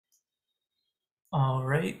All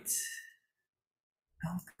right,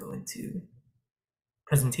 I'll go into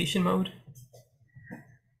presentation mode.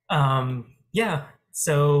 Yeah,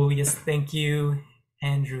 so yes, thank you,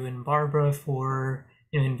 Andrew and Barbara, for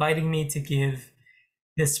inviting me to give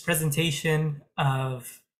this presentation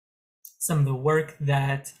of some of the work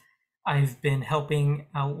that I've been helping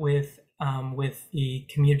out with the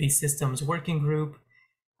Community Systems Working Group.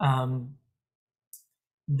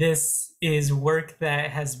 This is work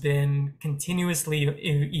that has been continuously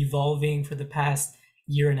evolving for the past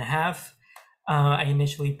year and a half. I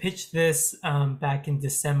initially pitched this back in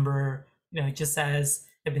December, just as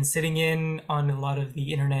I've been sitting in on a lot of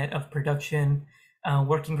the Internet of Production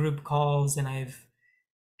working group calls, and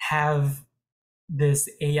have this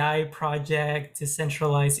AI project,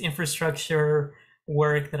 decentralized infrastructure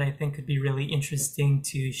work that I think could be really interesting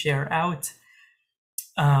to share out.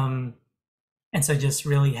 And so just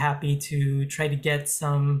really happy to try to get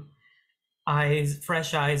some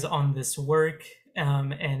fresh eyes on this work,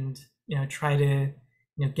 and try to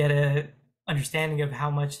get a understanding of how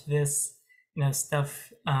much this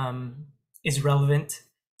stuff is relevant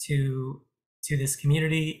to this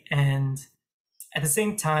community, and at the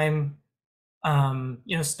same time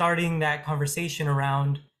starting that conversation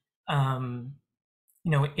around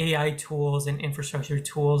AI tools and infrastructure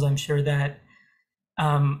tools. I'm sure that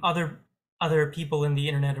other people in the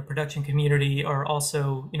Internet of Production community are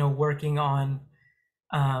also working on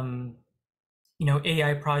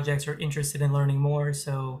AI projects or interested in learning more.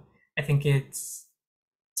 So I think it's,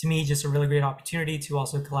 to me, just a really great opportunity to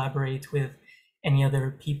also collaborate with any other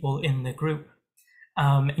people in the group.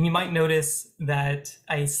 And you might notice that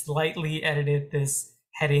I slightly edited this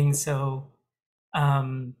heading. So,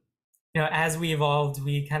 as we evolved,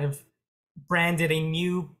 we kind of branded a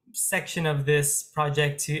new section of this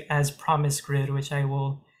project as Promise Grid, which I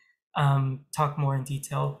will talk more in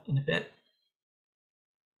detail in a bit.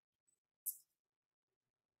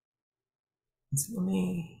 So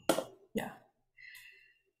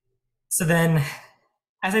So then,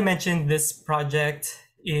 as I mentioned, this project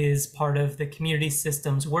is part of the Community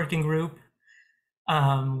Systems Working Group.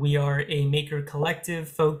 We are a maker collective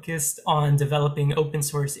focused on developing open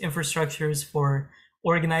source infrastructures for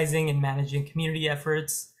organizing and managing community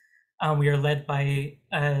efforts. We are led by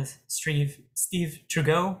Steve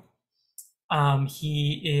Trudeau.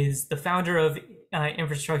 He is the founder of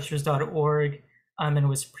infrastructures.org and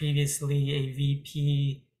was previously a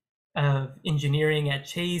VP of engineering at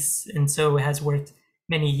Chase, and so has worked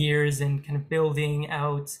many years in kind of building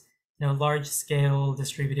out large scale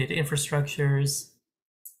distributed infrastructures.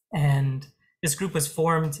 And this group was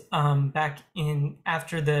formed back in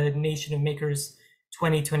after the Nation of Makers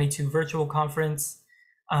 2022 virtual conference.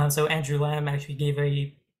 So Andrew Lamb actually gave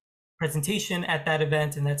a presentation at that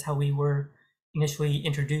event, and that's how we were initially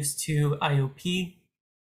introduced to IOP.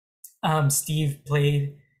 Steve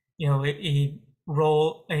played, a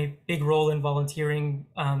big role in volunteering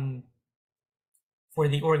for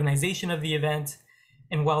the organization of the event.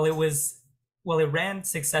 And while it ran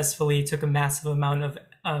successfully, it took a massive amount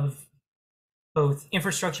of both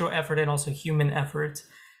infrastructural effort and also human effort.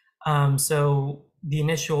 So the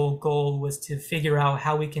initial goal was to figure out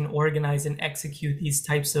how we can organize and execute these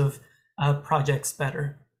types of projects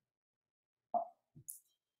better.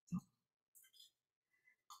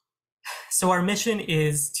 So our mission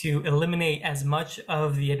is to eliminate as much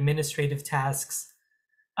of the administrative tasks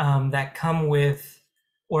that come with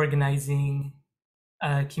organizing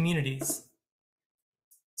communities.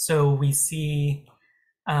 So we see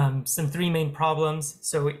some three main problems.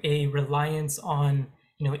 So a reliance on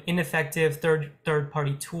ineffective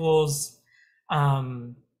third-party tools,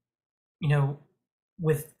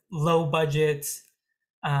 with low budgets.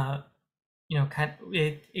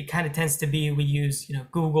 It kind of tends to be, we use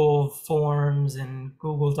Google Forms and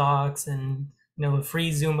Google Docs and a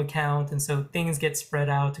free Zoom account, and so things get spread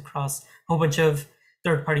out across a whole bunch of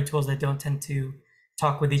third-party tools that don't tend to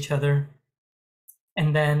talk with each other.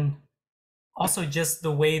 And then also just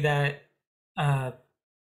the way that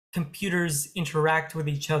computers interact with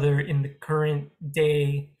each other in the current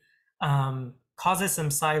day causes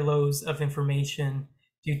some silos of information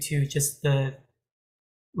due to just the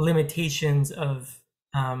limitations of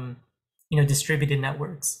distributed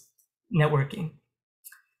networking.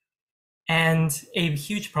 And a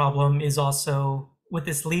huge problem is also what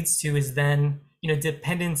this leads to is then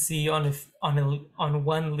dependency on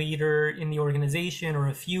one leader in the organization or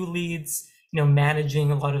a few leads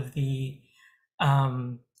managing a lot of the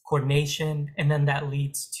coordination, and then that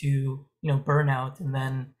leads to burnout, and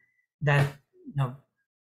then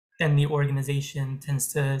then the organization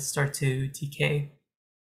tends to start to decay.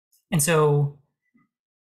 And so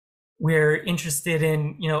we're interested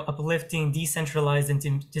in, uplifting decentralized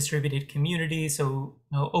and distributed communities, so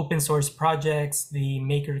open source projects, the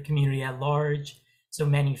maker community at large, so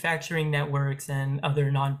manufacturing networks and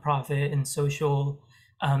other nonprofit and social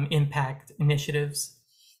impact initiatives.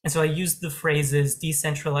 And so I used the phrases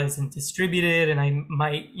decentralized and distributed, and I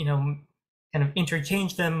might, kind of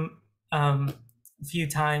interchange them a few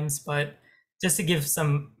times, but just to give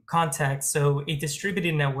some context, so a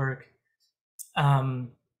distributed network,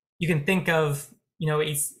 you can think of,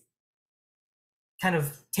 a kind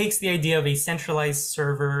of takes the idea of a centralized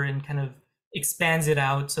server and kind of expands it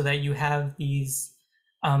out so that you have these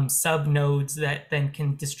sub nodes that then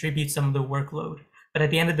can distribute some of the workload. But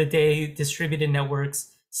at the end of the day, distributed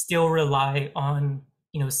networks still rely on,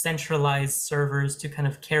 centralized servers to kind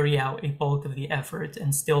of carry out a bulk of the effort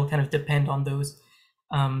and still kind of depend on those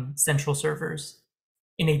central servers.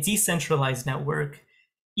 In a decentralized network,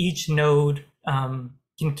 each node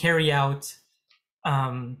can carry out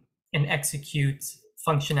and execute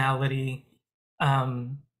functionality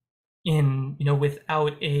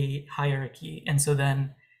without a hierarchy, and so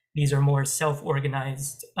then these are more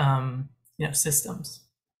self-organized systems.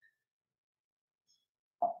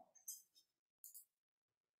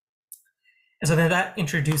 And so then that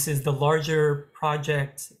introduces the larger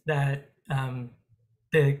project that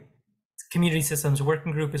the Community Systems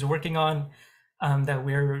Working Group is working on, that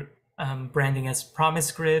we're branding as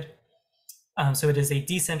Promise Grid. So it is a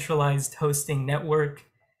decentralized hosting network.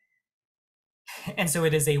 And so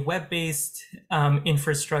it is a web-based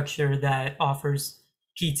infrastructure that offers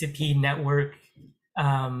P2P network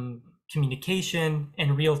communication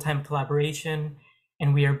and real-time collaboration.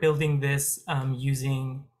 And we are building this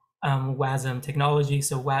using WASM technology,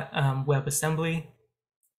 so WebAssembly.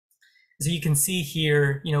 So you can see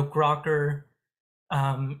here, Grokker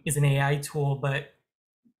is an AI tool, but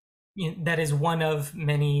that is one of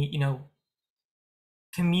many,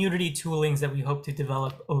 community toolings that we hope to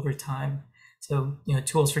develop over time. So,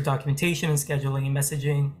 tools for documentation and scheduling and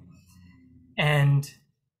messaging, and,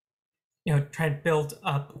 try to build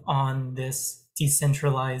up on this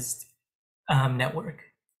decentralized network.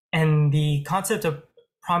 And the concept of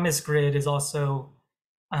Promise Grid is also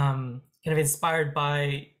kind of inspired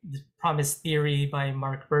by the Promise theory by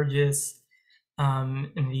Mark Burgess,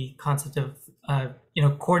 and the concept of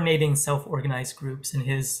coordinating self-organized groups and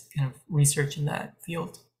his kind of research in that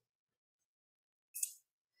field.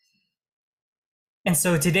 And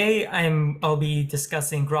so today I'll be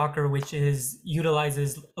discussing Grokker, which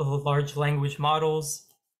utilizes large language models,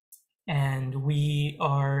 and we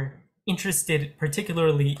are interested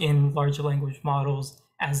particularly in large language models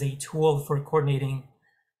as a tool for coordinating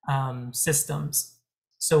systems.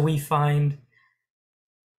 So we find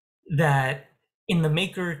that in the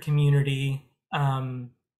maker community,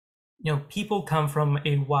 people come from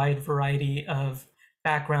a wide variety of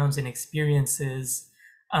backgrounds and experiences,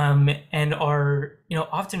 and are,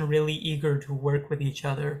 often really eager to work with each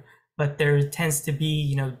other. But there tends to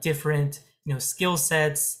be, different, skill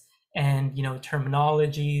sets and,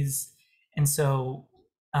 terminologies. And so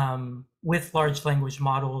with large language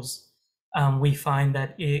models, we find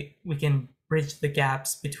that we can bridge the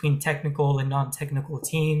gaps between technical and non-technical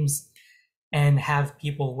teams and have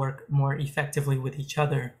people work more effectively with each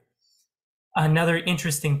other. Another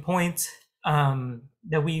interesting point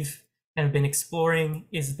that we've kind of been exploring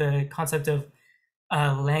is the concept of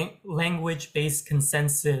language-based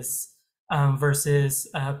consensus versus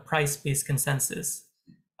price-based consensus.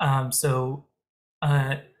 So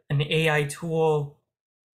an AI tool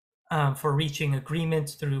for reaching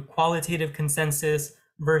agreement through qualitative consensus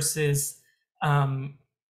versus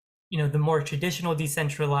the more traditional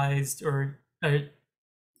decentralized or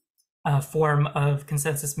form of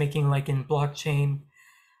consensus making, like in blockchain,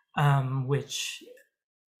 which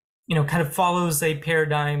kind of follows a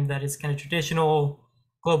paradigm that is kind of traditional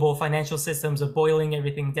global financial systems of boiling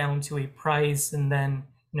everything down to a price and then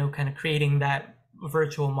kind of creating that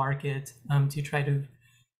virtual market to try to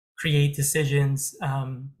create decisions.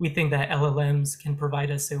 We think that LLMs can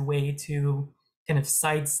provide us a way to kind of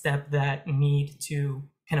sidestep that need to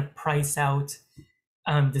kind of price out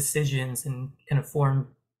decisions and kind of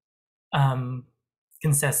form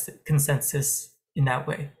consensus in that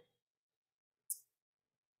way.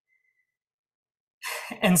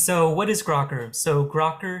 And so what is Grokker? So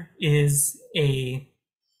Grokker is a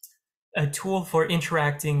tool for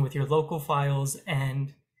interacting with your local files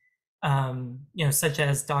and such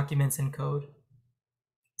as documents and code.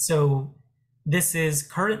 So this is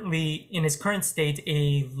currently, in its current state,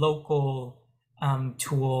 a local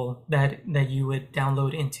tool that you would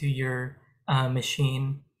download into your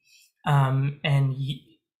machine. And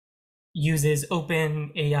uses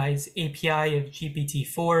OpenAI's API of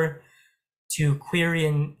GPT-4 to query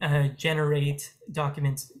and generate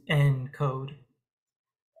documents and code.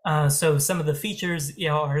 So some of the features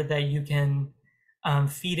are that you can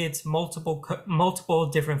feed it multiple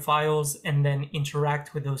different files and then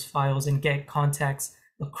interact with those files and get context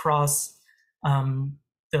across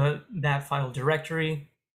that file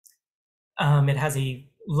directory. It has a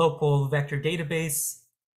local vector database,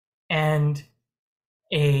 and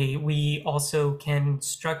we also can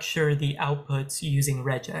structure the outputs using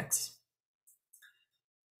regex.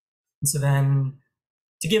 And so then,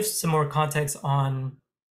 to give some more context on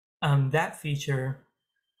that feature,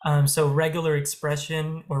 so regular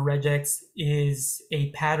expression, or regex, is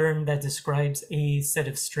a pattern that describes a set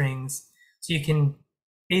of strings. So you can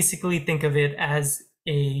basically think of it as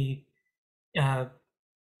a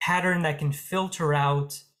pattern that can filter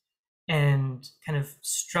out and kind of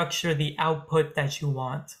structure the output that you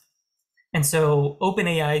want. And so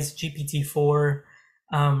OpenAI's GPT-4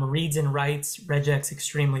 reads and writes regex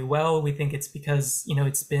extremely well. We think it's because,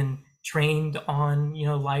 it's been trained on,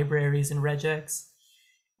 libraries in regex.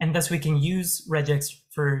 And thus we can use regex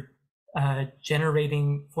for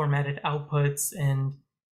generating formatted outputs and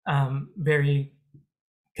very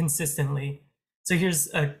consistently. So here's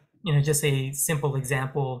just a simple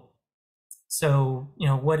example. So,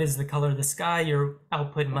 what is the color of the sky? Your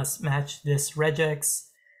output must match this regex.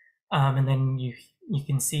 And then you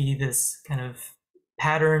can see this kind of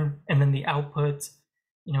pattern, and then the output,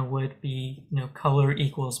 would be, color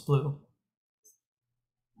equals blue.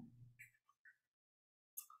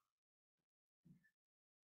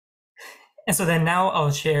 And so then now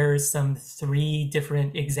I'll share some 3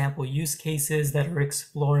 different example use cases that are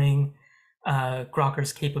exploring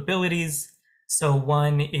Grokker's capabilities. So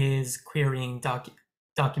one is querying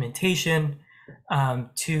documentation,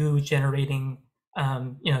 2 generating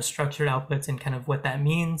structured outputs and kind of what that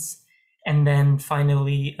means. And then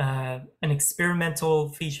finally, an experimental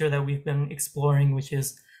feature that we've been exploring, which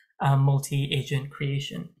is multi-agent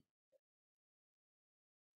creation.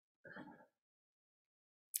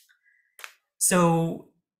 So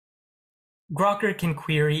Grokker can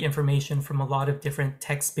query information from a lot of different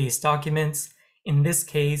text-based documents. In this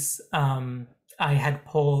case, I had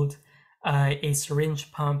pulled a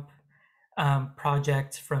syringe pump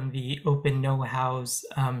project from the Open Know-How's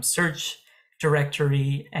search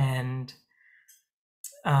directory, and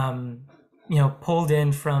pulled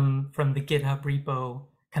in from the GitHub repo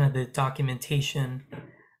kind of the documentation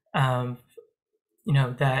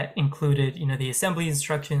that included the assembly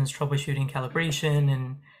instructions, troubleshooting, calibration,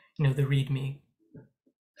 and the README.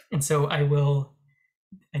 And so I will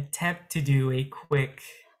attempt to do a quick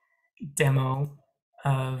demo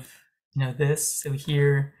of this. So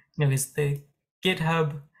here is the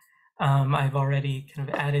GitHub. I've already kind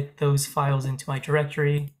of added those files into my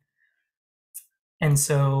directory, and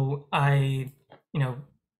so I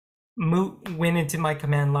went into my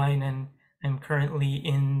command line, and I'm currently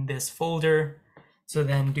in this folder. So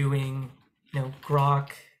then doing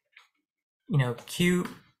grok q,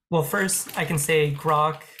 well, first I can say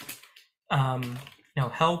grok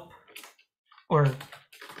help, or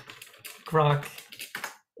grok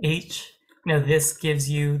h. This gives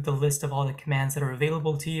you the list of all the commands that are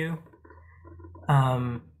available to you.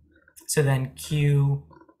 So then q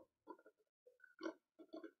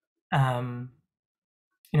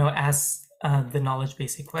asks the knowledge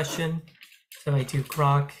basic question. So I do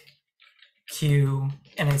grok q,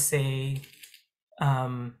 and I say,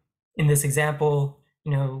 in this example,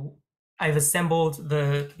 I've assembled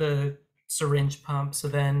the syringe pump. So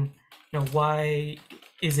then, why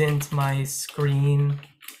isn't my screen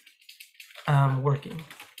working?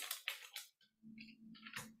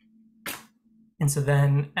 And so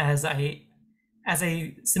then as I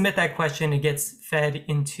submit that question, it gets fed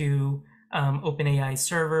into OpenAI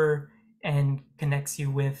server and connects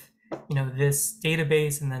you with this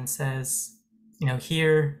database, and then says,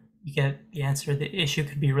 here you get the answer. The issue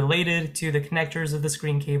could be related to the connectors of the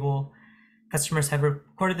screen cable. Customers have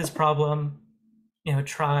reported this problem.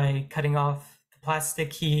 Try cutting off the plastic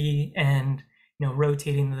key and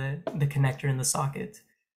rotating the connector in the socket.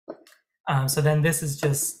 So then this is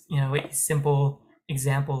just a simple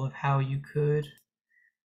example of how you could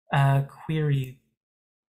query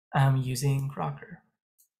using Grokker.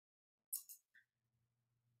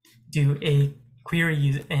 Do a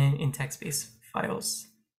query in text-based files.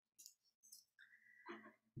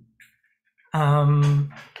 And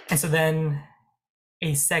so then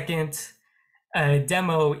a second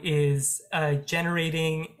demo is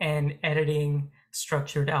generating and editing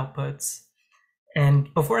structured outputs.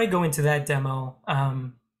 And before I go into that demo,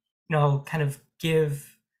 I'll kind of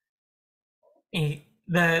give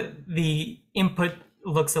the input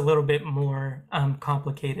looks a little bit more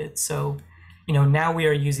complicated. So, now we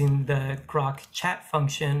are using the Grok chat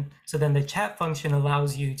function. So then the chat function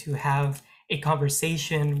allows you to have a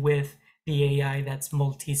conversation with the AI that's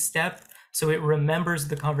multi-step. So it remembers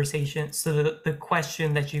the conversation. So the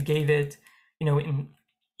question that you gave it,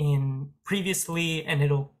 in previously, and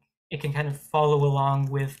it can kind of follow along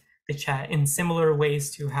with the chat in similar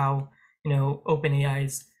ways to how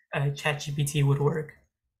OpenAI's ChatGPT would work.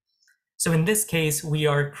 So in this case, we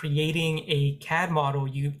are creating a CAD model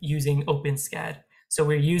using OpenSCAD. So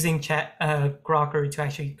we're using Grokker to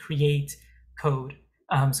actually create code.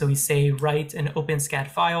 So we say write an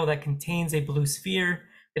OpenSCAD file that contains a blue sphere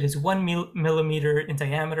that is 1 millimeter in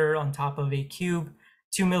diameter on top of a cube,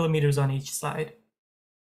 2 millimeters on each side.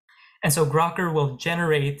 And so Grokker will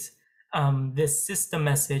generate this system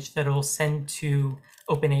message that it will send to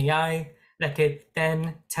OpenAI that could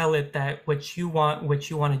then tell it that what you want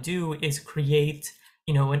to do is create,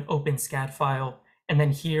 an OpenSCAD file. And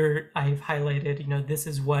then here I've highlighted, this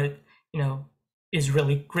is what, is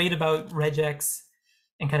really great about regex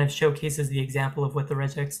and kind of showcases the example of what the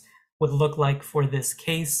regex would look like for this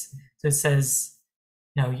case. So it says,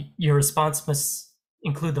 your response must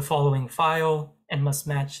include the following file and must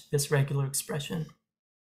match this regular expression.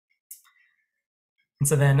 And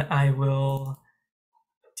so then I will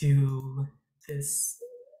do this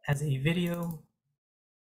as a video.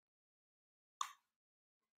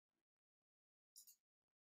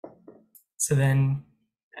 So then,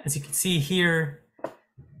 as you can see here,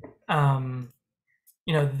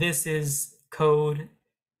 this is code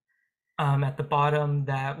at the bottom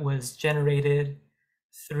that was generated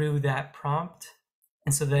through that prompt.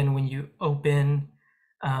 And so then when you open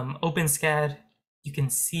OpenSCAD, you can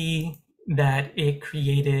see that it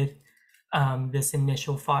created this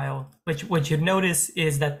initial file. But what you'd notice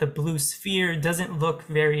is that the blue sphere doesn't look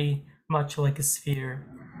very much like a sphere.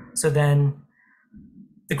 So then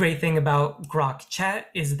the great thing about Grok Chat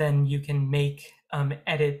is then you can make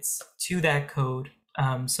edits to that code.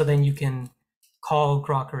 So then you can call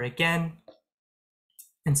Grokker again.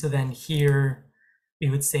 And so then here we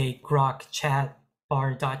would say Grok Chat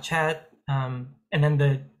bar.chat. And then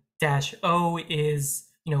the -O is,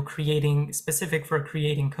 creating specific for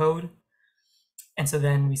creating code. And so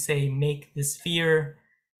then we say make the sphere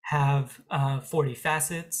have 40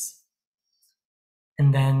 facets.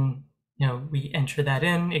 And then, we enter that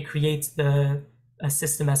in. It creates the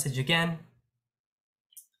system message again.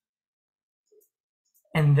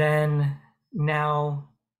 And then now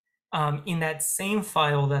in that same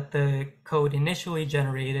file that the code initially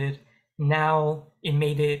generated, now it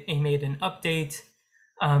made an update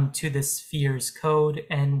to the sphere's code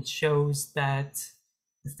and shows that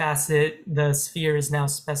the sphere is now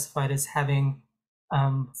specified as having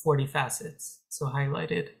 40 facets, so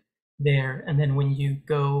highlighted there. And then when you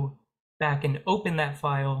go back and open that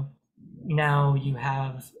file, now you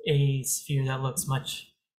have a sphere that looks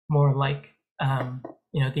much more like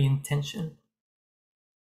the intention.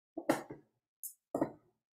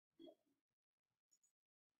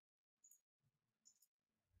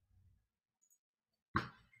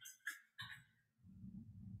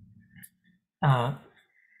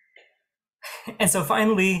 And so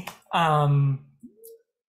finally,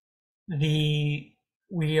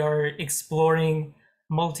 we are exploring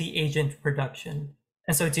multi-agent production.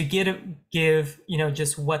 And so to give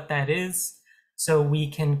just what that is, so we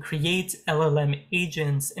can create LLM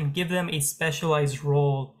agents and give them a specialized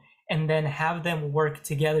role and then have them work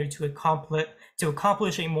together to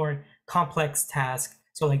accomplish a more complex task.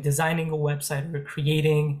 So like designing a website or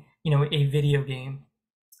creating, a video game.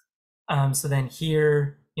 So then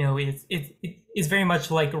here, it's very much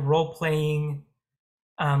like role-playing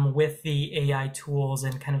with the AI tools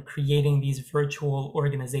and kind of creating these virtual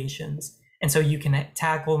organizations. And so you can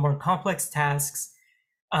tackle more complex tasks,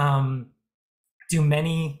 do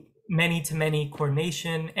many-to-many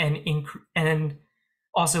coordination, and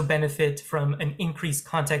also benefit from an increased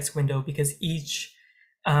context window because each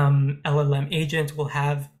LLM agent will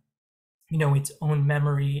have, its own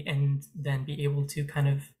memory and then be able to kind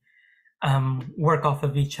of work off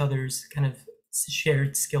of each other's kind of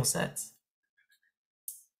shared skill sets.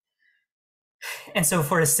 And so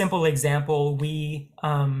for a simple example, we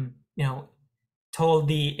told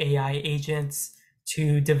the AI agents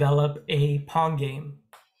to develop a Pong game.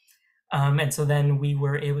 And so then we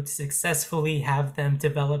were able to successfully have them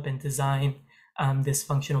develop and design this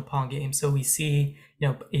functional Pong game. So we see,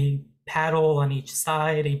 a paddle on each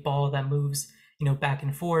side, a ball that moves, back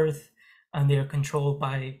and forth. They are controlled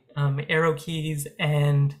by arrow keys,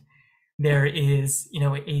 and there is,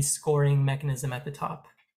 a scoring mechanism at the top.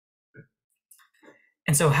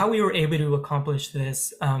 And so how we were able to accomplish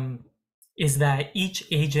this is that each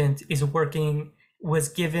agent was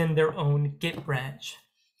given their own Git branch.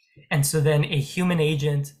 And so then a human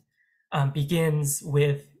agent begins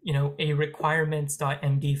with, a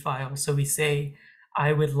requirements.md file. So we say,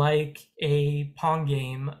 I would like a Pong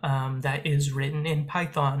game that is written in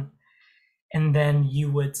Python. And then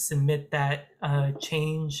you would submit that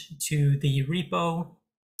change to the repo.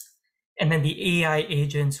 And then the AI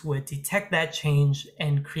agents would detect that change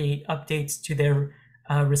and create updates to their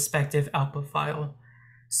respective output file.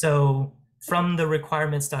 So from the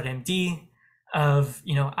requirements.md of,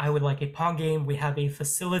 I would like a Pong game, we have a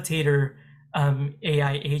facilitator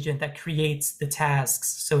AI agent that creates the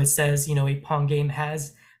tasks. So it says, a Pong game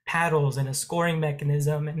has paddles and a scoring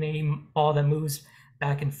mechanism and a ball that moves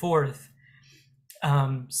back and forth.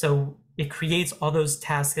 So it creates all those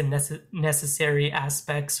tasks and necessary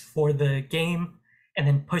aspects for the game, and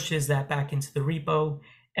then pushes that back into the repo.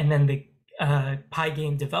 And then the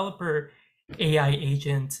Pygame developer AI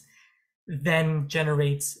agent then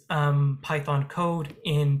generates Python code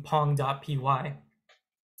in pong.py.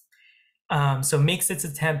 So makes its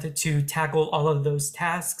attempt to tackle all of those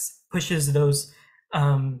tasks, pushes those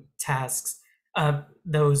tasks,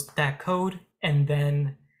 that code, and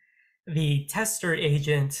then the tester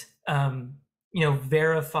agent,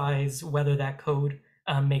 verifies whether that code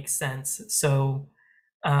makes sense. So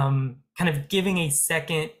kind of giving a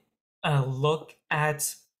second look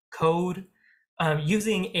at code,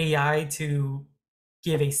 using AI to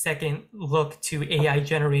give a second look to AI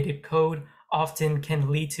generated code often can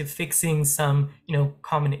lead to fixing some,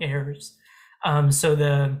 common errors. So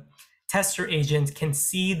the tester agent can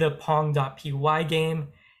see the pong.py game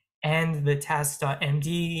and the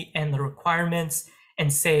task.md and the requirements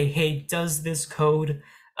and say, hey, does this code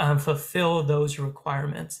fulfill those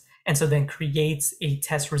requirements? And so then creates a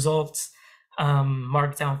test results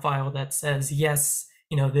markdown file that says, yes,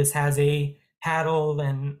 this has a paddle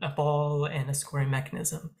and a ball and a scoring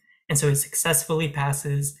mechanism. And so it successfully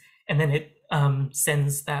passes, and then it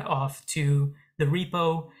sends that off to the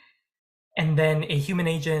repo. And then a human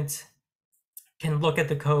agent can look at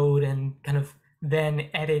the code and kind of then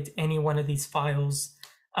edit any one of these files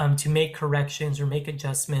to make corrections or make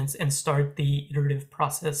adjustments and start the iterative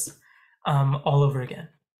process all over again.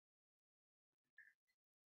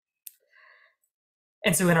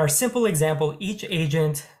 And so in our simple example, each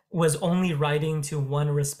agent was only writing to one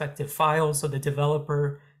respective file. So the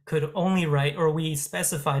developer could only write, or we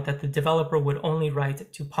specified that the developer would only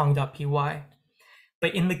write to pong.py.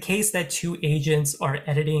 But in the case that two agents are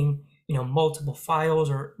editing, multiple files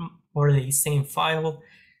or the same file,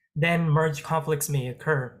 then merge conflicts may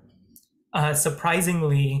occur.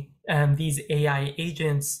 Surprisingly, these AI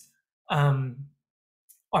agents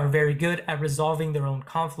are very good at resolving their own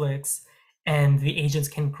conflicts, and the agents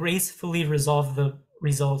can gracefully resolve the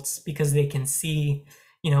results because they can see,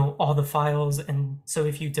 all the files. And so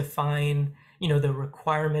if you define, the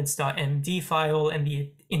requirements.md file and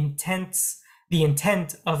the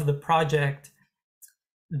intent of the project,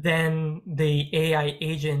 then the AI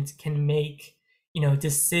agent can make,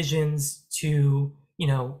 decisions to,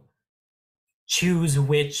 choose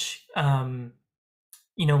which,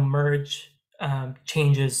 merge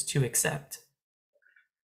changes to accept.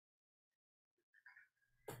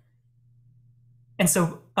 And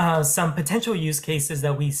so some potential use cases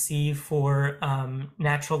that we see for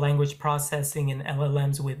natural language processing and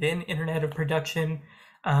LLMs within Internet of Production,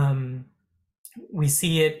 we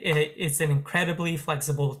see it's an incredibly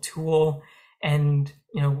flexible tool. And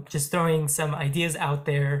just throwing some ideas out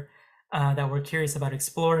there that we're curious about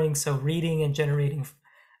exploring. So reading and generating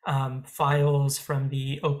files from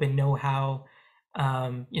the open know-how,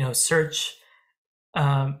 search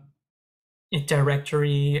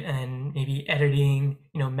directory, and maybe editing,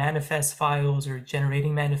 manifest files or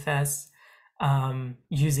generating manifests,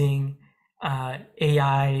 using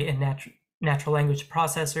AI and natural language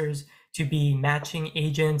processors to be matching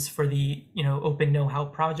agents for the open know-how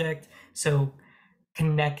project. So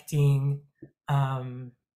connecting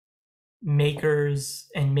makers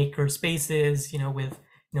and maker spaces, with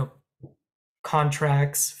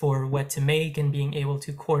contracts for what to make and being able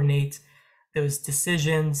to coordinate those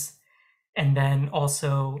decisions. And then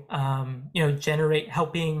also,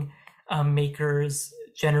 helping makers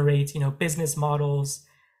generate, business models,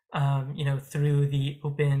 through the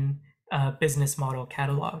open business model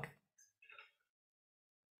catalog.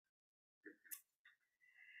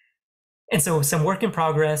 And so some work in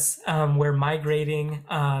progress, we're migrating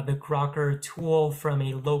the Grokker tool from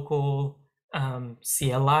a local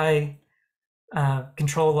CLI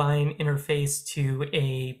control line interface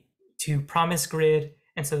to Promise Grid.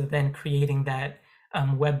 And so then creating that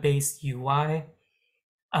web-based UI,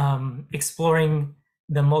 exploring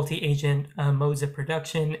the multi-agent modes of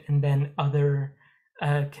production, and then other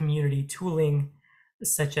community tooling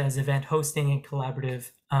such as event hosting and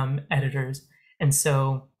collaborative editors. And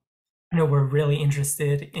so, we're really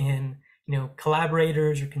interested in,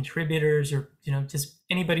 collaborators or contributors or, just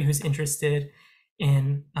anybody who's interested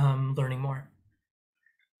in learning more.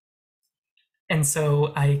 And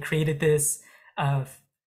so I created this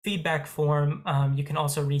feedback form. You can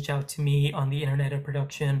also reach out to me on the Internet of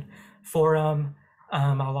Production forum.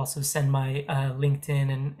 I'll also send my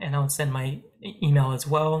LinkedIn and I'll send my email as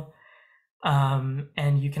well.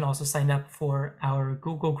 And you can also sign up for our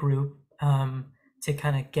Google group to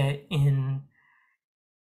kind of get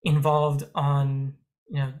involved on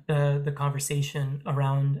the conversation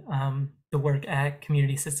around the work at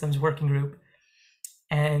Community Systems Working Group.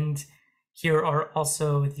 And here are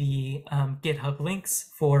also the GitHub links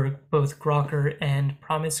for both Grokker and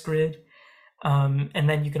PromiseGrid. And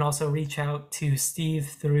then you can also reach out to Steve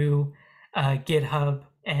through GitHub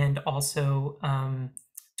and also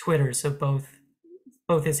Twitter. So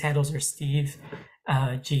both his handles are Steve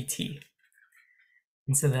GT.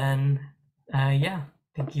 And so then, yeah,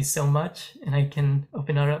 thank you so much. And I can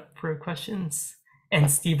open it up for questions. And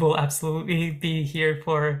Steve will absolutely be here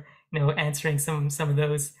for answering some of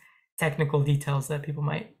those technical details that people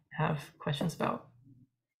might have questions about.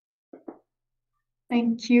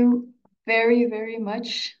 Thank you very, very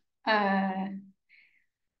much,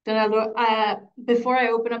 Donaldo. Before I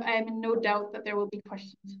open up, I am in no doubt that there will be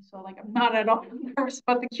questions. So I'm not at all nervous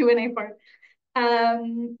about the Q&A part.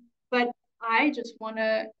 But I just want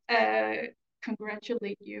to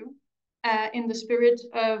congratulate you in the spirit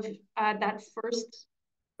of that first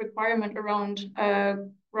requirement around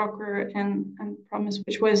Grokker and Promise,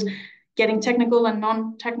 which was getting technical and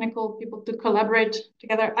non-technical people to collaborate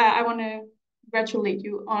together. I want to congratulate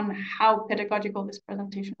you on how pedagogical this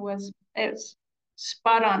presentation was. It's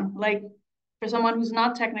spot on. For someone who's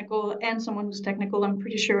not technical and someone who's technical, I'm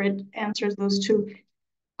pretty sure it answers those two.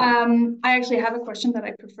 I actually have a question that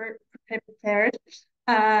I prepared.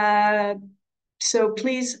 So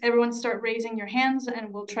please, everyone start raising your hands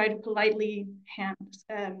and we'll try to politely hand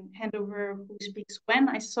over who speaks when.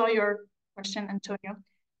 I saw your question, Antonio,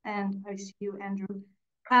 and I see you, Andrew.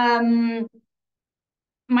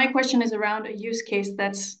 My question is around a use case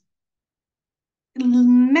that's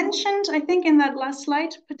mentioned, I think, in that last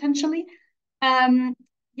slide, potentially.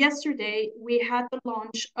 Yesterday, we had the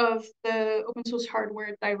launch of the open source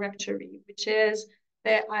hardware directory, which is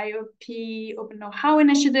the IOP Open Know-How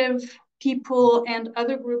Initiative, people and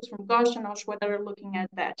other groups from GOSH and OSHWA that are looking at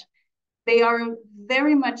that. They are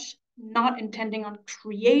very much not intending on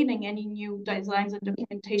creating any new designs and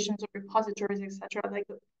documentations or repositories, etc.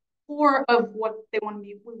 The core of what we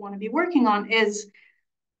want to be working on is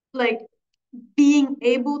being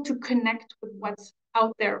able to connect with what's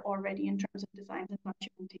out there already in terms of designs and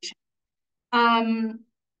documentation.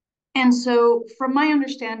 And so from my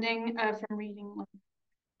understanding, from reading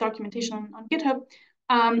documentation on GitHub,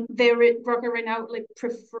 Grokker right now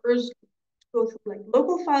prefers to go through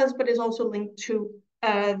local files, but is also linked to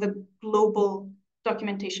the global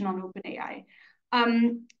documentation on OpenAI.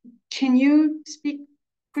 Can you speak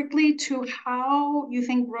quickly to how you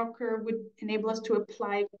think Grokker would enable us to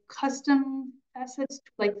apply custom assets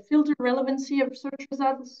to filter relevancy of search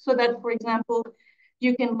results, so that, for example,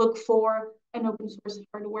 you can look for an open source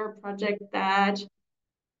hardware project that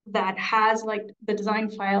has the design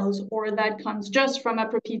files, or that comes just from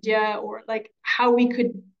Appropedia, or how we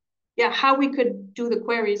could do the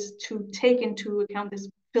queries to take into account this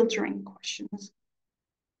filtering questions.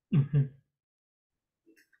 Mm-hmm.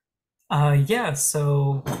 Yeah,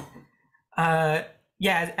 so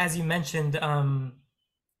yeah, as you mentioned,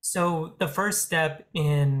 so the first step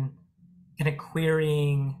in kind of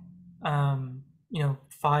querying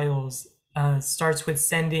files starts with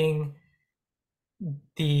sending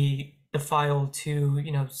the file to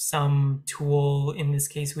some tool. In this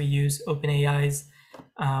case, we use OpenAI's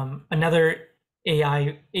another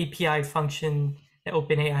API function that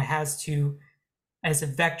OpenAI has to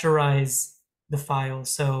vectorize the file.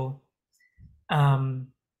 So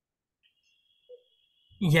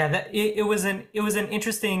yeah, that it was an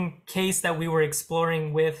interesting case that we were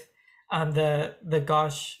exploring with the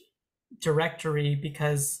GOSH directory,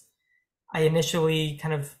 because I initially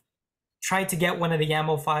kind of tried to get one of the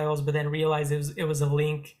YAML files, but then realized it was a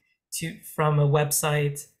link from a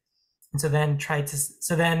website, and so then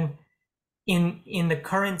in the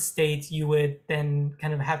current state, you would then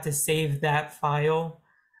kind of have to save that file.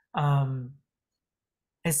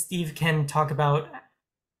 As Steve can talk about,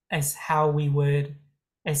 as how we would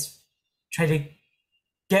try to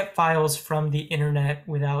get files from the internet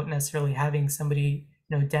without necessarily having somebody,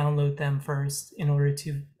 download them first in order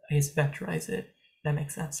to, I guess, vectorize it. That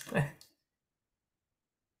makes sense. But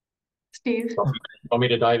Steve? Want me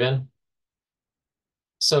to dive in?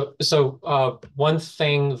 So one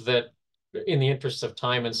thing that, in the interest of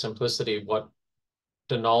time and simplicity, what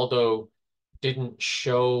Donaldo didn't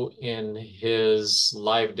show in his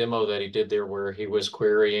live demo that he did there, where he was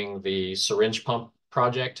querying the syringe pump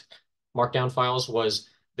project markdown files, was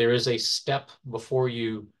there is a step before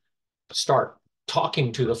you start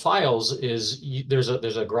talking to the files. There's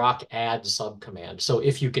a Grok add subcommand. So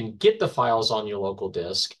if you can get the files on your local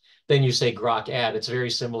disk, then you say Grok add. It's very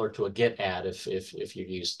similar to a git add if you've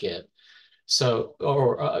used git. So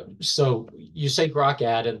you say Grok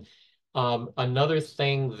add. And another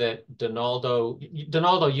thing that Donaldo,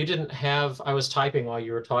 you didn't have, I was typing while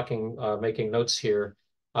you were talking, making notes here.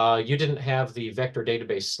 You didn't have the vector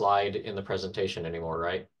database slide in the presentation anymore,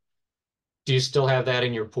 right? Do you still have that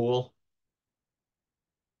in your pool?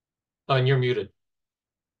 Oh, and you're muted.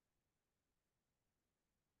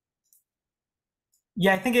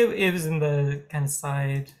 yeah, I think it was in the kind of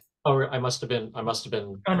side. Oh, I must have been Oh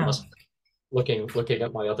no. looking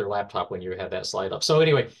at my other laptop when you had that slide up. So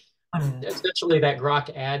anyway, Oh, no. essentially that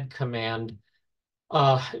Grok add command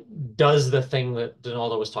does the thing that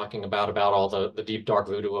Donaldo was talking about all the deep dark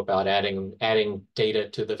voodoo about adding data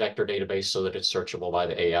to the vector database so that it's searchable by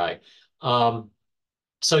the AI.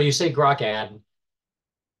 So you say Grok add,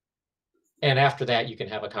 and after that you can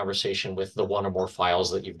have a conversation with the one or more files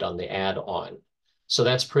that you've done the add on. So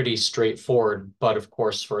that's pretty straightforward, but of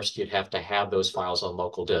course, first you'd have to have those files on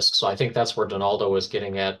local disk. So I think that's where Donaldo was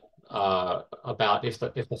getting at, about if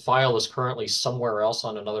the file is currently somewhere else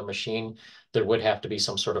on another machine, there would have to be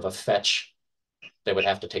some sort of a fetch that would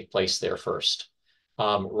have to take place there first.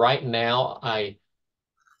 Right now, I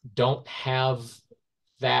don't have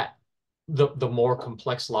that the more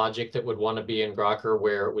complex logic that would want to be in Grokker,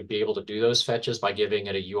 where it would be able to do those fetches by giving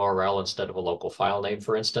it a URL instead of a local file name,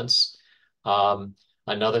 for instance.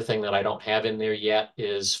 Another thing that I don't have in there yet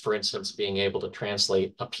is, for instance, being able to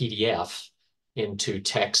translate a PDF into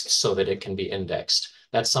text so that it can be indexed.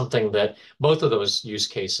 That's something that both of those use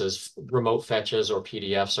cases, remote fetches or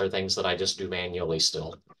PDFs, are things that I just do manually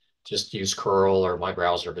still. Just use curl or my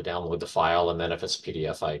browser to download the file, and then if it's a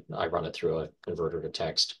PDF, I run it through a converter to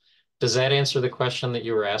text. Does that answer the question that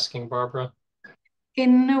you were asking, Barbara?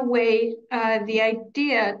 In a way, the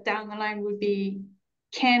idea down the line would be,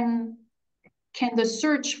 can the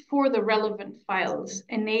search for the relevant files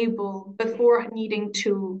enable, before needing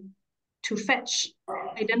to fetch,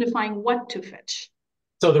 identifying what to fetch?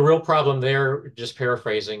 So the real problem there, just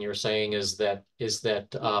paraphrasing, you're saying is that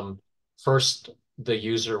first the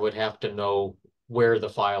user would have to know where the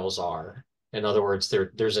files are. In other words,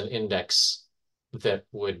 there's an index that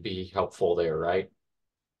would be helpful there, right?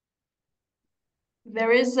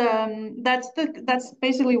 There is that's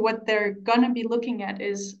basically what they're gonna be looking at,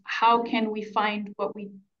 is how can we find what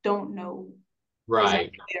we don't know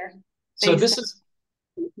Right. there. So this is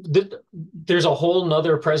there's a whole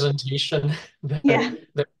nother presentation Yeah.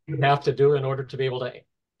 that we have to do in order to be able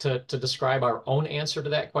to describe our own answer to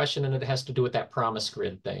that question, and it has to do with that promise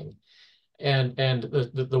grid thing. And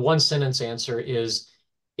the one sentence answer is,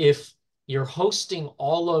 if you're hosting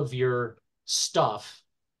all of your stuff,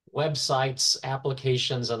 websites,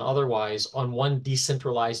 applications, and otherwise, on one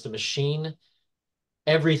decentralized machine,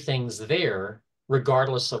 everything's there,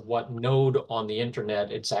 regardless of what node on the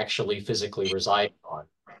internet it's actually physically residing on.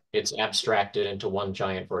 It's abstracted into one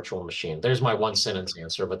giant virtual machine. There's my one sentence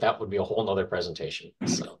answer, but that would be a whole nother presentation.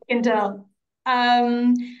 So. Intel.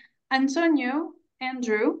 Antonio,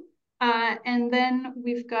 Andrew, and then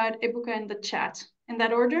we've got Ibuka in the chat. In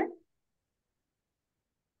that order?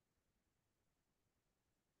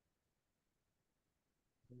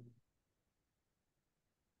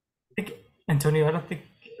 Antonio, I don't think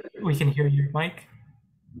we can hear your mic.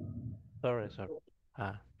 Sorry.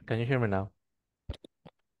 Can you hear me now?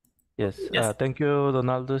 Yes. Yes. Thank you,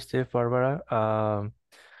 Donaldo, Steve, Barbara.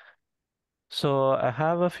 So I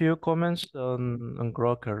have a few comments on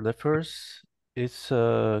Grokker. The first is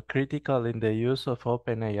critical in the use of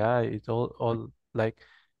OpenAI. It's all like,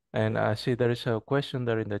 and I see there is a question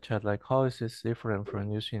there in the chat, like, how is this different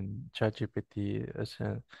from using ChatGPT as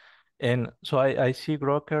a, and so I see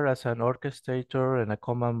Grokker as an orchestrator and a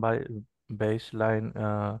command by baseline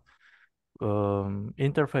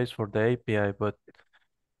interface for the API, but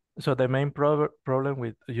so the main problem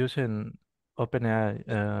with using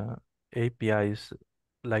OpenAI API is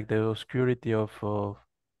like the obscurity of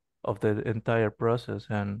the entire process,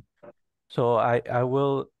 and so I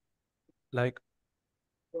will like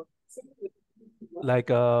like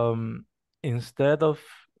instead of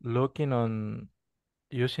looking on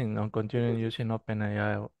continuing using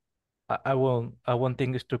OpenAI, I won't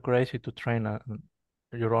think it's too crazy to train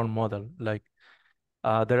your own model. Like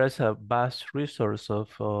there is a vast resource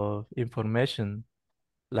of information.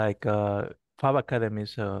 Like Fab Academy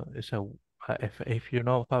if you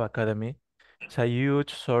know Fab Academy, it's a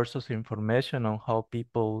huge source of information on how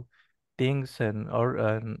people thinks and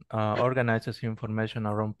organizes information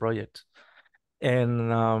around projects. And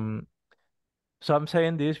so I'm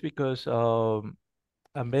saying this because I'm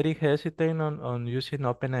very hesitant on using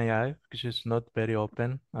OpenAI because it's not very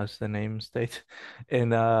open, as the name states.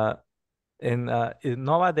 And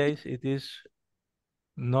nowadays it is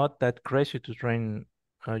not that crazy to train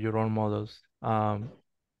your own models.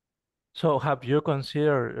 So have you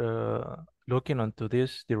considered looking into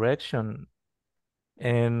this direction?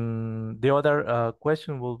 And the other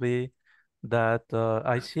question will be that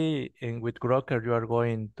I see with Grokker you are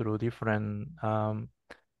going through different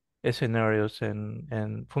scenarios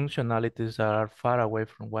and functionalities that are far away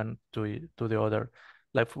from one to the other.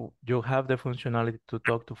 Like you have the functionality to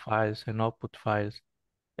talk to files and output files,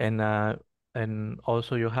 and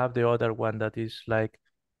also you have the other one that is like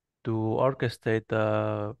to orchestrate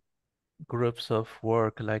groups of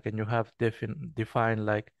work, like, and you have defined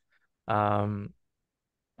like um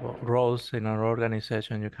roles in an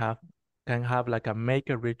organization. You can have like a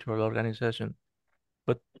maker ritual organization,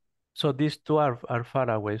 but so these two are far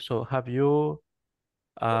away. So have you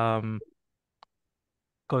um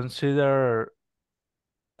consider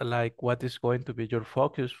like what is going to be your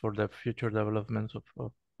focus for the future developments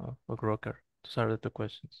of Grokker? Those are the two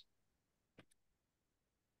questions.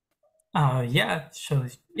 Yeah, so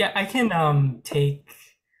yeah, I can take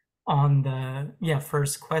on the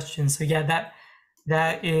first question. So yeah,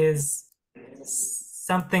 that is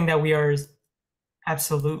something that we are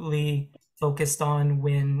absolutely focused on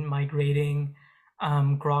when migrating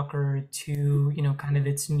Grokker to kind of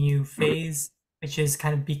its new phase, which is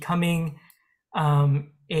kind of becoming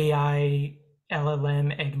AI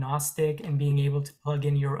LLM agnostic and being able to plug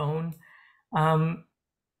in your own um,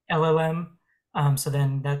 LLM. So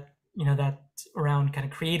then that's around kind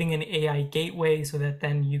of creating an AI gateway so that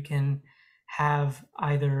then you can have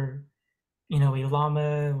either a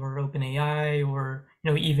Llama or OpenAI or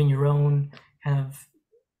even your own kind of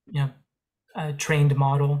trained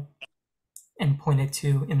model and point it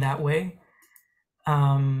to in that way.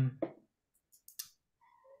 And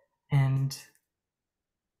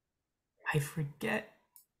I forget.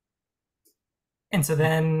 And so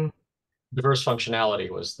then Diverse functionality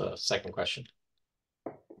was the second question.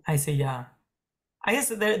 I say, yeah. I guess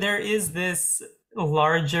there is this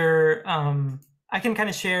larger, I can kind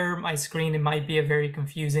of share my screen. It might be a very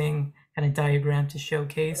confusing kind of diagram to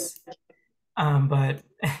showcase, but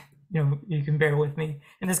you can bear with me.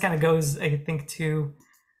 And this kind of goes, I think, to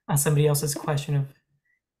somebody else's question of,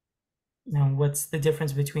 what's the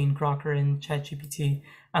difference between Grokker and ChatGPT?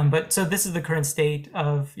 But so this is the current state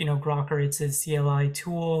of, Grokker. It's a CLI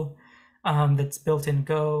tool that's built in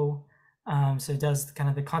Go. So it does kind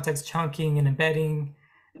of the context chunking and embedding,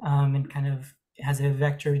 and kind of has a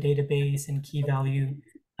vector database and key value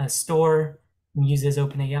store and uses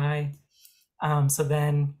OpenAI. So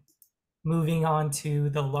then moving on to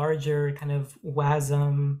the larger kind of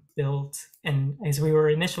WASM built, and as we were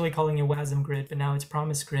initially calling it WASM grid, but now it's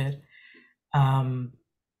Promise Grid.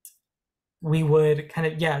 We would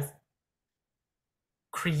kind of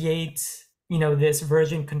create this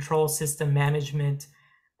version control system management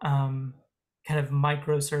kind of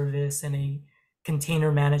microservice and a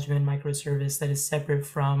container management microservice that is separate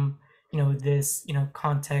from this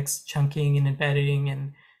context chunking and embedding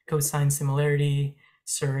and cosine similarity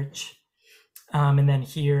search. And then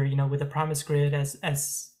here with the Promise Grid, as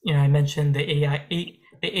I mentioned, the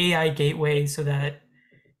AI gateway, so that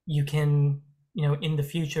you can in the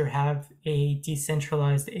future have a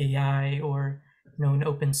decentralized AI or an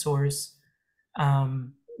open source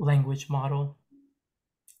language model,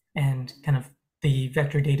 and kind of the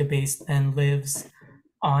vector database then lives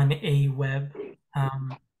on a web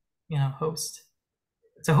host.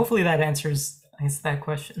 So hopefully that answers that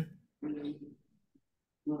question.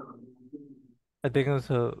 I think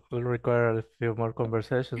also will require a few more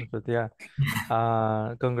conversations, but yeah.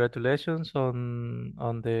 Congratulations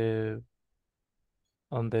on the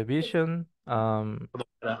vision.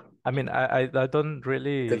 I mean, I don't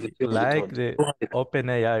really like the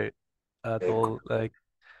OpenAI at all, like,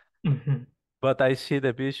 but I see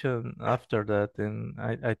the vision after that, and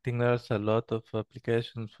I think there's a lot of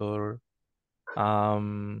applications for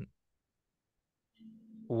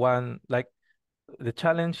one like the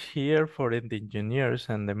challenge here for the engineers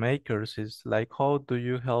and the makers is like, how do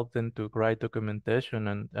you help them to write documentation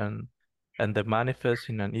and the manifest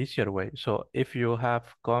in an easier way? So if you have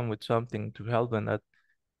come with something to help them, that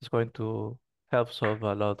is going to help solve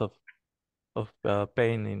a lot of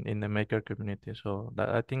pain in the maker community. So that,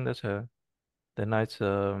 I think that's the nice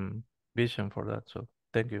vision for that. So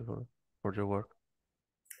thank you for your work.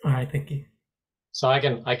 All right, thank you. So I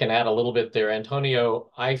can add a little bit there. Antonio,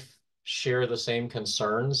 I share the same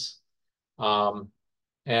concerns.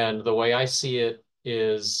 And the way I see it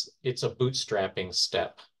is it's a bootstrapping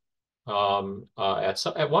step.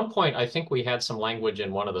 At one point, I think we had some language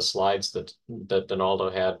in one of the slides that Donaldo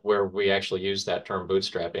had where we actually used that term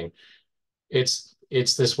bootstrapping. It's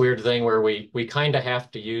this weird thing where we kind of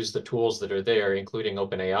have to use the tools that are there, including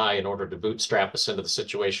OpenAI, in order to bootstrap us into the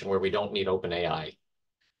situation where we don't need OpenAI.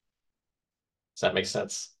 Does that make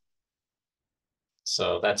sense?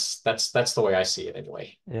 So that's the way I see it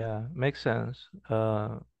anyway. Yeah, makes sense.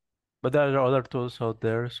 But there are other tools out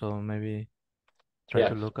there, so maybe try Yeah.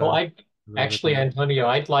 to look Well, at I the actually, community. Antonio,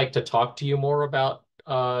 I'd like to talk to you more about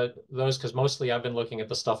those because mostly I've been looking at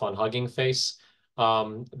the stuff on Hugging Face.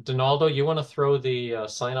 Donaldo, you want to throw the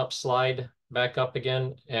sign up slide back up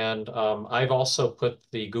again? And I've also put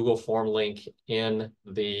the Google form link in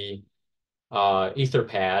the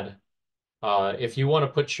Etherpad. If you want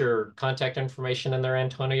to put your contact information in there,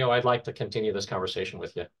 Antonio, I'd like to continue this conversation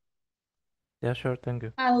with you. Yeah, sure. Thank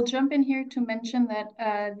you. I'll jump in here to mention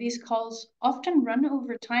that these calls often run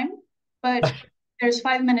over time, but there's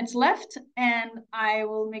 5 minutes left, and I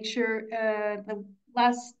will make sure there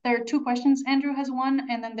are two questions. Andrew has one,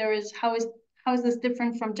 and then there is how is this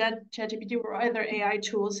different from ChatGPT or other AI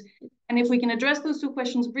tools? And if we can address those two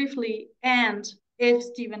questions briefly, and if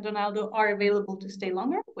Steve and Donaldo are available to stay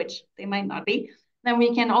longer, which they might not be, then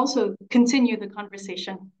we can also continue the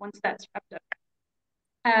conversation once that's wrapped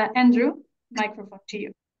up. Andrew, microphone to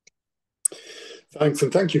you. Thanks,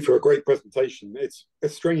 and thank you for a great presentation. It's a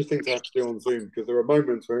strange thing to have to do on Zoom because there are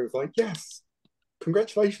moments where it's like, yes,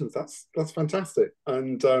 congratulations, that's fantastic.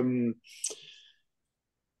 And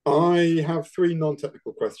I have three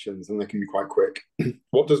non-technical questions, and they can be quite quick.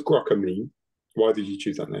 What does Grokker mean? Why did you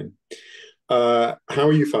choose that name? How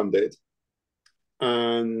are you funded?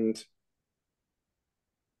 And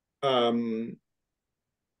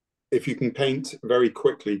if you can paint very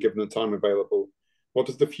quickly, given the time available, what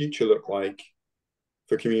does the future look like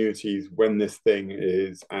for communities when this thing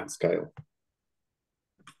is at scale?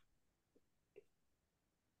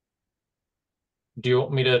 Do you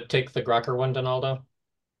want me to take the Grokker one, Donaldo?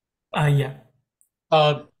 Yeah.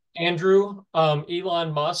 Andrew,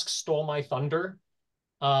 Elon Musk stole my thunder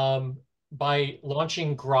by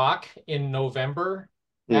launching Grok in November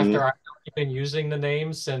after I've been using the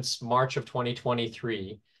name since March of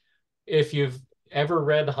 2023. If you've ever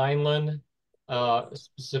read Heinlein,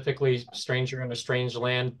 specifically Stranger in a Strange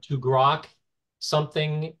Land, to Grok,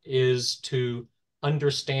 something is to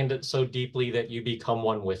understand it so deeply that you become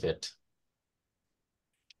one with it.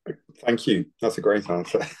 Thank you. That's a great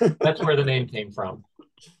answer. That's where the name came from.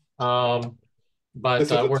 But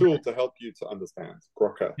this is a tool to help you to understand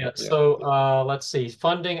Grokker. Yeah. So let's see.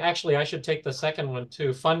 Funding. Actually, I should take the second one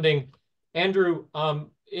too. Funding. Andrew,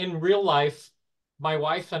 in real life, my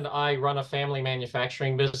wife and I run a family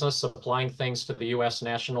manufacturing business supplying things to the U.S.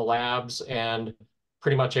 national labs and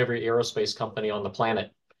pretty much every aerospace company on the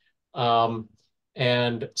planet.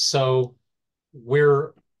 And so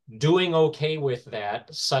we're doing okay with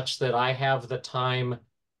that, such that I have the time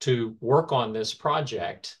to work on this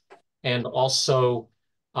project. And also,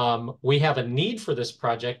 we have a need for this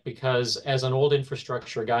project because as an old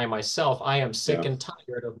infrastructure guy myself, I am sick and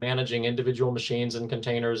tired of managing individual machines and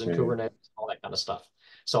containers and Kubernetes, all that kind of stuff.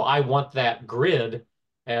 So I want that grid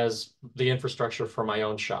as the infrastructure for my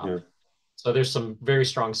own shop. So there's some very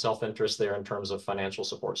strong self-interest there in terms of financial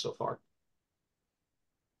support so far.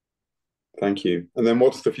 Thank you. And then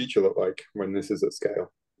what's the future look like when this is at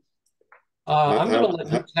scale? I'm going to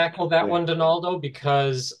let you tackle that one, Donaldo,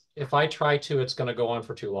 because if I try to, it's going to go on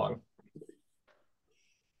for too long.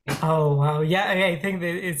 Oh, wow. Yeah, I think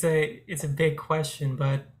that it's a big question,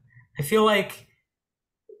 but I feel like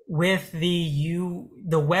with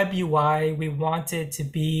the web UI, we want it to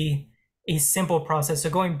be a simple process. So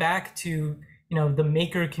going back to, the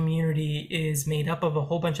maker community is made up of a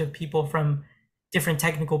whole bunch of people from different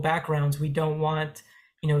technical backgrounds. We don't want,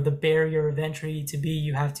 the barrier of entry to be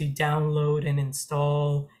you have to download and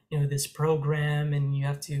install, this program, and you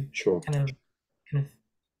have to kind of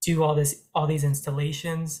do all these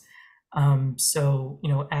installations. So,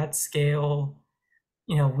 at scale,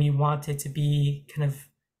 we want it to be kind of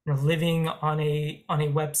living on a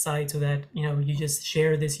website, so that you just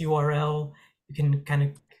share this URL. You can kind of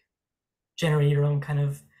generate your own kind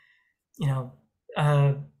of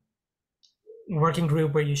uh, working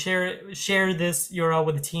group where you share this URL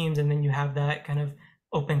with the teams, and then you have that kind of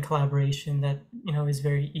open collaboration that is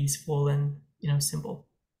very easeful and simple.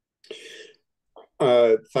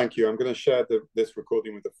 Thank you. I'm going to share this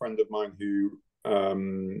recording with a friend of mine who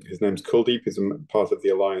his name's Kuldeep. He's a part of the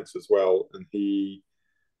Alliance as well, and he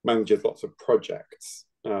manages lots of projects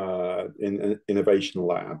in an innovation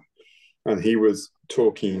lab. And he was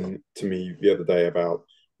talking to me the other day about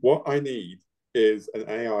what I need is an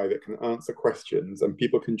AI that can answer questions and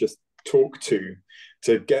people can just talk to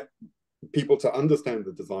get people to understand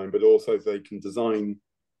the design, but also they can design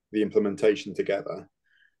the implementation together.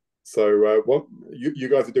 So what you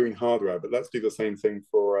guys are doing hardware, but let's do the same thing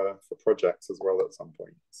for projects as well at some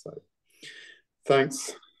point. So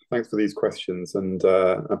thanks for these questions, and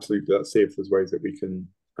absolutely, let's see if there's ways that we can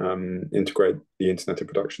integrate the Internet of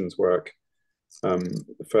Productions work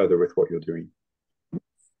further with what you're doing.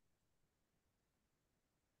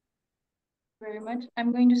 Very much.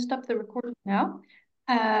 I'm going to stop the recording now,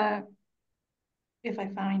 if I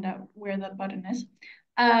find out where that button is.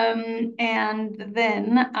 And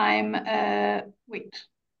then wait,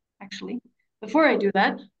 actually, before I do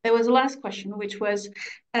that, there was a last question, which was,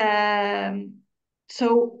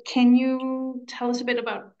 so can you tell us a bit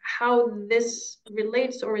about how this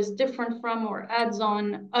relates or is different from or adds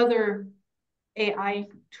on other AI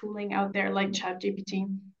tooling out there like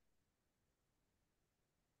ChatGPT?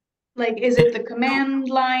 Like, is it the command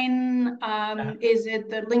line? Is it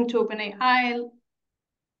the link to OpenAI?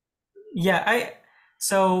 Yeah,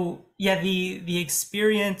 the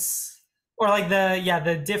experience, or like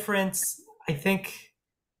the difference, I think,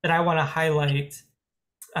 that I want to highlight,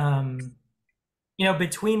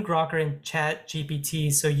 between Grokker and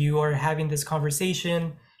ChatGPT. So you are having this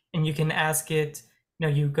conversation and you can ask it,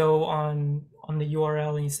 you go on the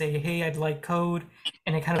URL and you say, hey, I'd like code.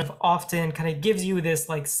 And it kind of often kind of gives you this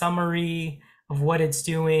like summary of what it's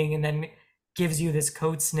doing, and then gives you this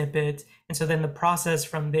code snippet. And so then the process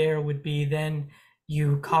from there would be, then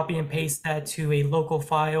you copy and paste that to a local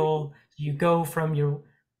file. You go from your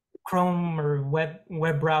Chrome or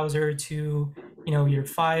web browser to your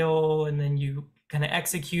file, and then you kind of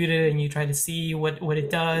execute it and you try to see what it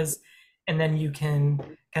does. And then you can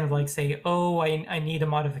kind of like say, oh, I need a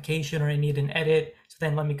modification or I need an edit. So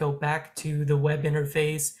then let me go back to the web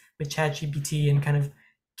interface with ChatGPT and kind of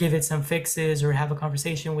give it some fixes or have a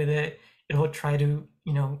conversation with it. It'll try to,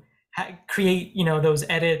 create, those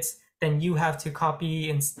edits. Then you have to copy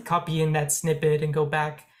in that snippet and go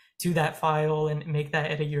back to that file and make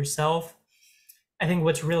that edit yourself. I think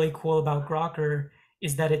what's really cool about Grokker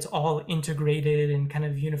is that it's all integrated and kind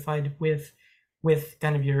of unified with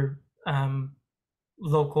kind of your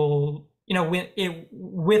local,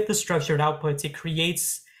 with the structured outputs. It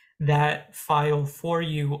creates that file for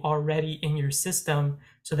you already in your system,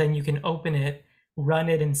 so then you can open it, run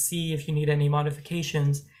it, and see if you need any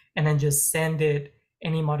modifications, and then just send it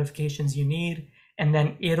any modifications you need, and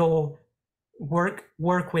then it'll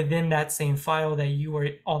work within that same file that you are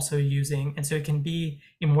also using. And so it can be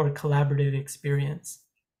a more collaborative experience.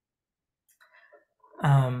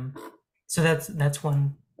 So that's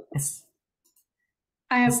one.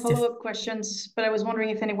 I have follow-up questions, but I was wondering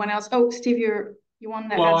if anyone else. Oh, Steve, you want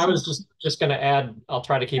to add Well, I something? was just going to add, I'll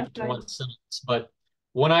try to keep it to one sentence, but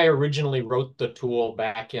when I originally wrote the tool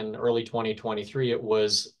back in early 2023, it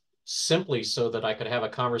was simply so that I could have a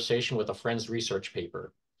conversation with a friend's research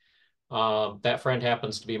paper. That friend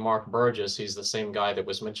happens to be Mark Burgess. He's the same guy that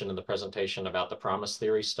was mentioned in the presentation about the promise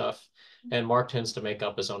theory stuff. And Mark tends to make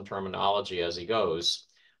up his own terminology as he goes.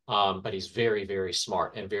 But he's very, very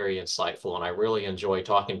smart and very insightful. And I really enjoy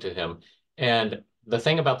talking to him. And the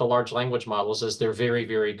thing about the large language models is they're very,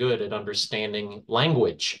 very good at understanding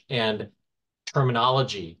language and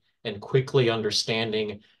terminology and quickly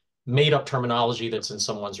understanding made up terminology that's in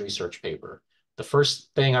someone's research paper. The first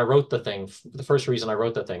reason I wrote the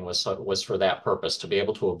thing was for that purpose, to be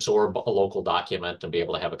able to absorb a local document and be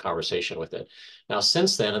able to have a conversation with it. Now,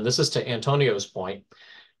 since then, and this is to Antonio's point,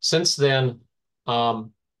 since then,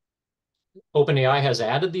 OpenAI has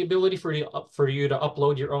added the ability for you to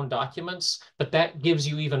upload your own documents, but that gives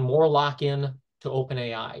you even more lock-in to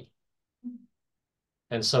OpenAI.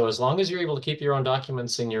 And so as long as you're able to keep your own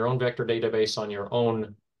documents in your own vector database on your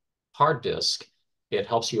own hard disk, it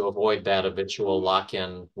helps you avoid that eventual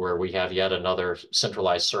lock-in where we have yet another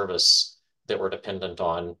centralized service that we're dependent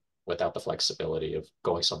on without the flexibility of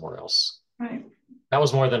going somewhere else. Right. That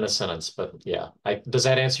was more than a sentence, but yeah. Does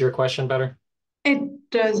that answer your question better? It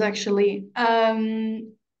does, actually.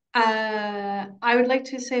 I would like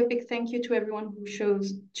to say a big thank you to everyone who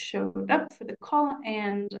showed up for the call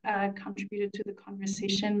and contributed to the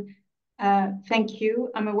conversation. Thank you.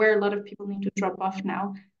 I'm aware a lot of people need to drop off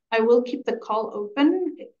now. I will keep the call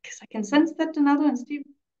open because I can sense that Donaldo and Steve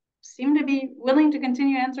seem to be willing to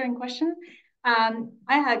continue answering questions. I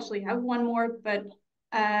actually have one more, but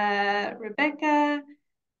Rebecca,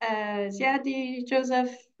 Ziadi,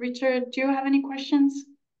 Joseph, Richard, do you have any questions?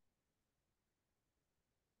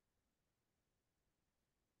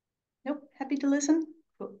 Nope, happy to listen.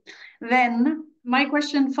 Cool. Then my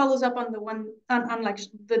question follows up on the one on like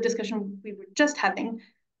the discussion we were just having,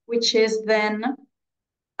 which is then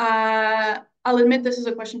I'll admit this is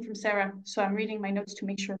a question from Sarah, so I'm reading my notes to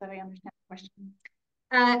make sure that I understand the question.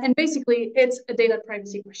 And basically, it's a data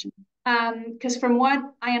privacy question. Because from what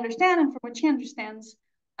I understand and from what she understands,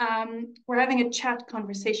 we're having a chat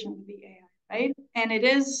conversation with the AI, right? And it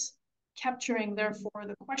is capturing, therefore,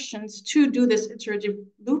 the questions to do this iterative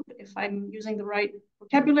loop, if I'm using the right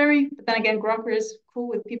vocabulary. But then again, Grokker is cool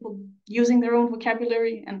with people using their own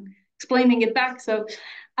vocabulary and explaining it back. So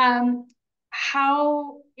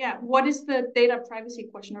what is the data privacy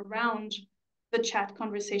question around the chat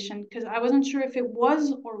conversation? Because I wasn't sure if it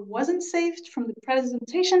was or wasn't saved from the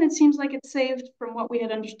presentation. It seems like it's saved. From what we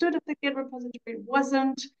had understood of the Git repository, it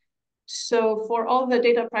wasn't. So for all the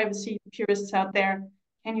data privacy purists out there,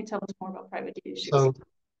 can you tell us more about privacy issues? So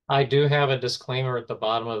I do have a disclaimer at the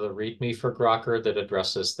bottom of the README for Grokker that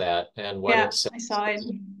addresses that. And what it says, I saw it.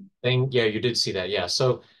 Yeah, you did see that. Yeah.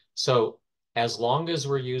 So as long as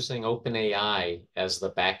we're using OpenAI as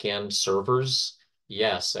the backend servers,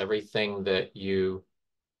 yes, everything that you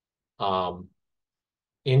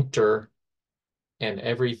enter and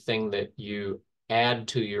everything that you add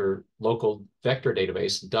to your local vector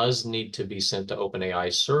database does need to be sent to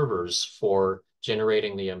OpenAI servers for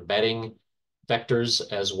generating the embedding vectors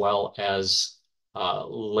as well as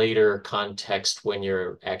later context when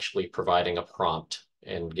you're actually providing a prompt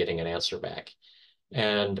and getting an answer back.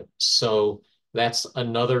 And so that's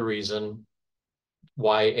another reason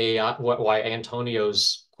why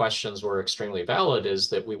Antonio's questions were extremely valid, is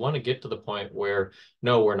that we want to get to the point where,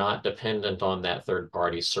 no, we're not dependent on that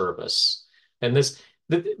third-party service. And this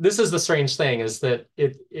is the strange thing, is that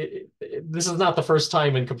this is not the first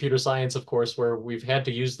time in computer science, of course, where we've had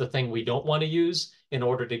to use the thing we don't want to use in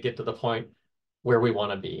order to get to the point where we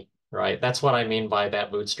want to be, right? That's what I mean by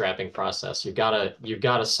that bootstrapping process. You've got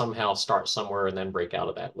to somehow start somewhere and then break out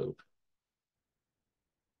of that loop.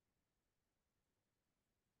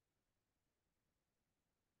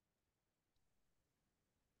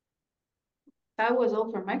 That was all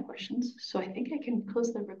for my questions. So I think I can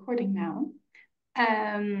close the recording now.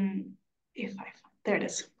 There it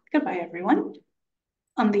is. Goodbye, everyone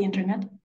on the internet.